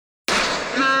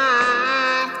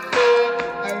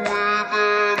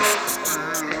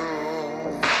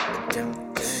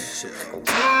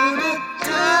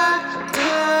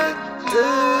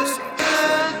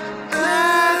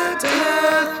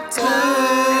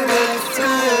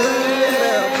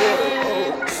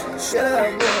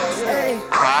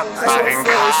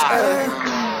I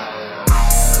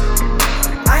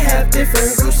have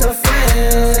different groups of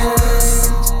friends,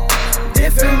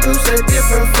 different groups of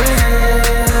different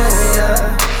friends.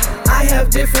 I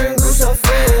have different groups of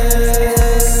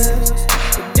friends,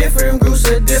 different groups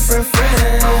of different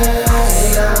friends.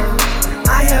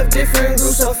 I have different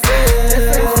groups of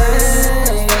friends,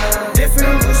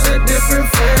 different groups of different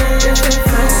friends.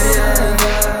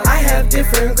 I have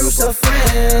different groups of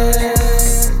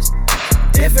friends,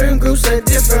 different groups of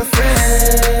different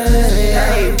friends.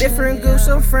 Hey, different groups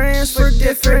of friends for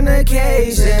different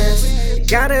occasions.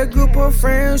 Got a group of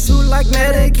friends who like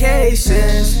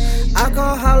medications,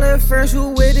 alcoholic friends who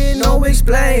with it, no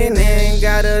explaining.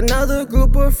 Got another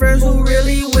group of friends who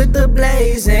really with the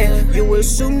blazing. You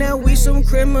assume that we some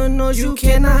criminals you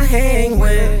cannot hang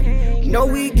with. No,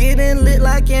 we getting lit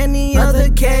like any other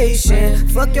occasion.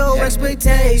 Fuck your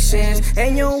expectations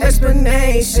and your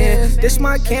explanations. This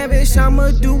my canvas,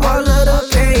 I'ma do all of the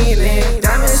painting.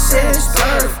 Diamond says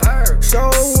birth, so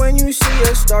when you see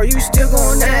a star, you still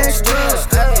gon' act up.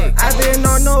 I've been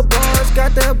on no bars,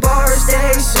 got the bars,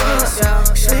 they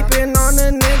suck. Sleeping on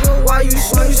a nigga while you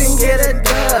snoozing, get a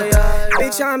dub.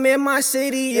 Bitch, I'm in my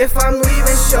city, if I'm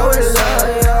leaving, show it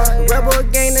love. Rebel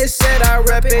gang that said I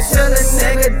rep it till a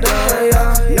nigga done.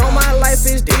 Know my life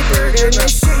is deeper than the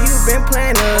shit you been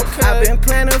planning. I've been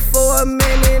planning for a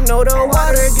minute, know the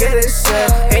water getting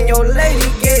set, and your lady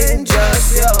getting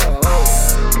just, yo.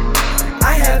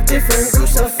 I have different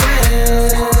groups of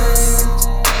friends,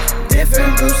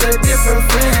 different groups of different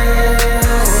friends.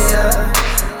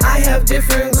 I have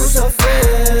different groups of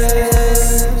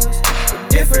friends,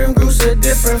 different groups of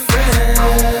different friends.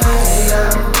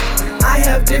 I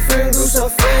have different groups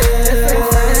of friends,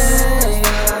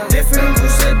 different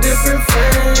groups of different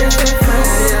friends.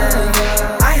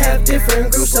 I have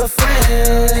different groups of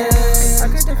friends,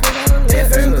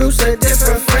 different groups of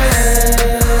different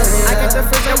friends. I got the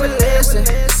friends that will listen,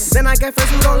 then I got friends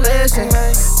who don't listen.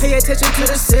 Pay attention to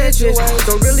the stitches,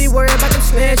 don't really worry about them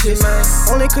snitches.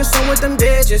 Only concerned with them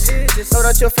digits. Know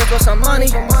that your friends want some money,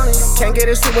 can't get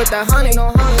it sweet with that honey.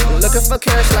 Looking for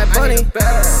carrots like bunny.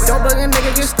 Don't bug a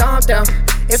nigga, get stomped out.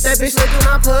 If that bitch do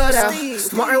not put out.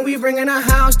 Martin, we bringing our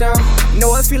house down.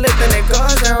 Know if you lift, then it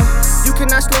goes down. You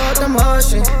cannot slow up the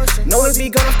motion. Know if you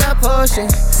gonna stop pushing.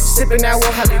 Sipping that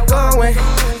won't have you going.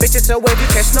 Bitch, it's a wave, you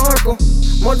can't snorkel.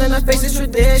 More than a face, it's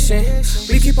tradition.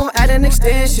 We keep on adding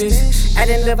extensions,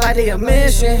 adding divided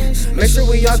admission. Make sure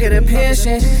we all get a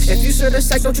pension. If you serve the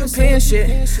psych, don't you pin shit.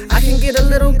 I can get a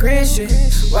little grin shit.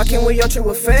 Why can't we all treat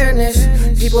with fairness?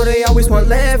 People, they always want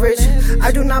leverage.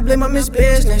 I do not blame them, it's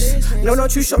business. No,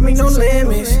 don't you show me no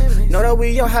limits. Know that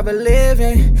we all have a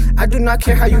living. I do not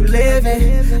care how you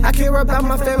living. I care about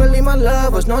my family, my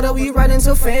lovers. Know that we ride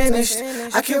until finished.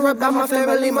 I care about my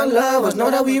family, my lovers.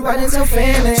 Know that we ride until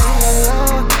finished.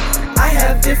 I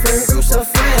have different groups of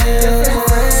friends,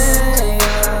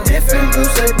 different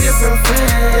groups of different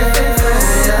friends.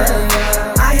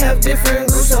 I have different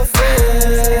groups of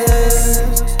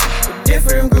friends,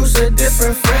 different groups of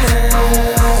different friends.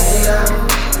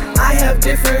 I have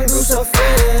different groups of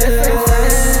friends,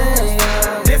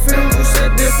 different groups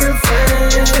of different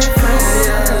friends.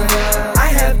 I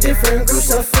have different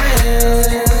groups of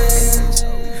friends,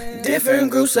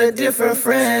 different groups of different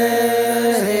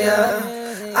friends.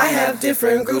 I have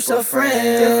different groups of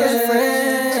friends,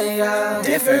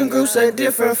 different groups of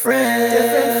different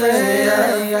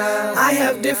friends. I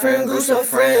have different groups of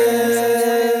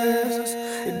friends,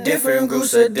 different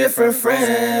groups of different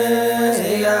friends.